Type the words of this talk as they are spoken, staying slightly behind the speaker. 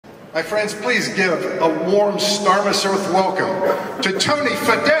My friends, please give a warm Starmus Earth welcome to Tony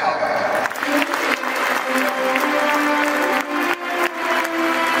Fadell.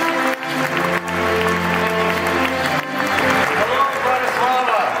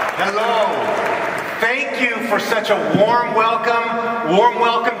 Thank you for such a warm welcome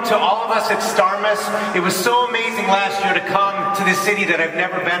to all of us at Starmus. It was so amazing last year to come to this city that I've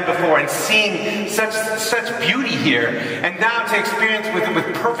never been before and seeing such beauty here. And now to experience with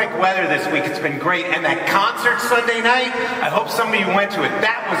perfect weather this week, it's been great. And that concert Sunday night, I hope some of you went to it.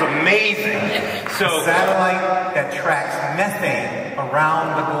 That was amazing. So, a satellite that tracks methane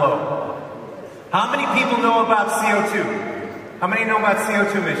around the globe. How many people know about CO2? How many know about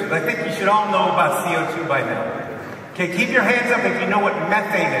CO2 emissions? I think you should all know about CO2 by now. Okay, keep your hands up if you know what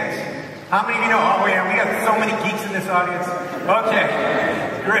methane is. How many of you know? Oh, yeah, we got so many geeks in this audience. Okay,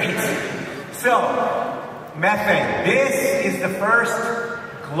 great. So, methane. This is the first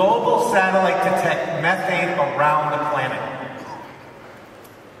global satellite to detect methane around the planet.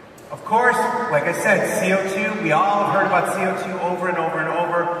 Of course, like I said, CO2, we all have heard about CO2 over and over and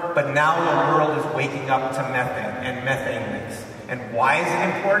over, but now the world is waking up to methane and methane leaks. And why is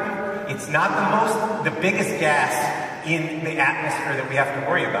it important? It's not the biggest gas in the atmosphere that we have to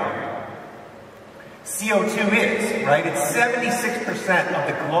worry about. CO2 is, right? It's 76% of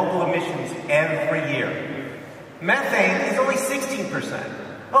the global emissions every year. Methane is only 16%.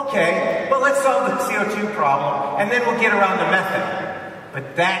 Okay, well let's solve the CO2 problem and then we'll get around to methane.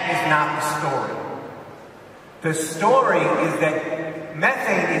 But that is not the story. The story is that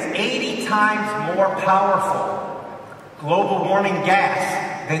methane is 80 times more powerful global warming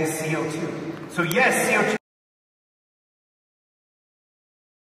gas than CO2. So yes, CO2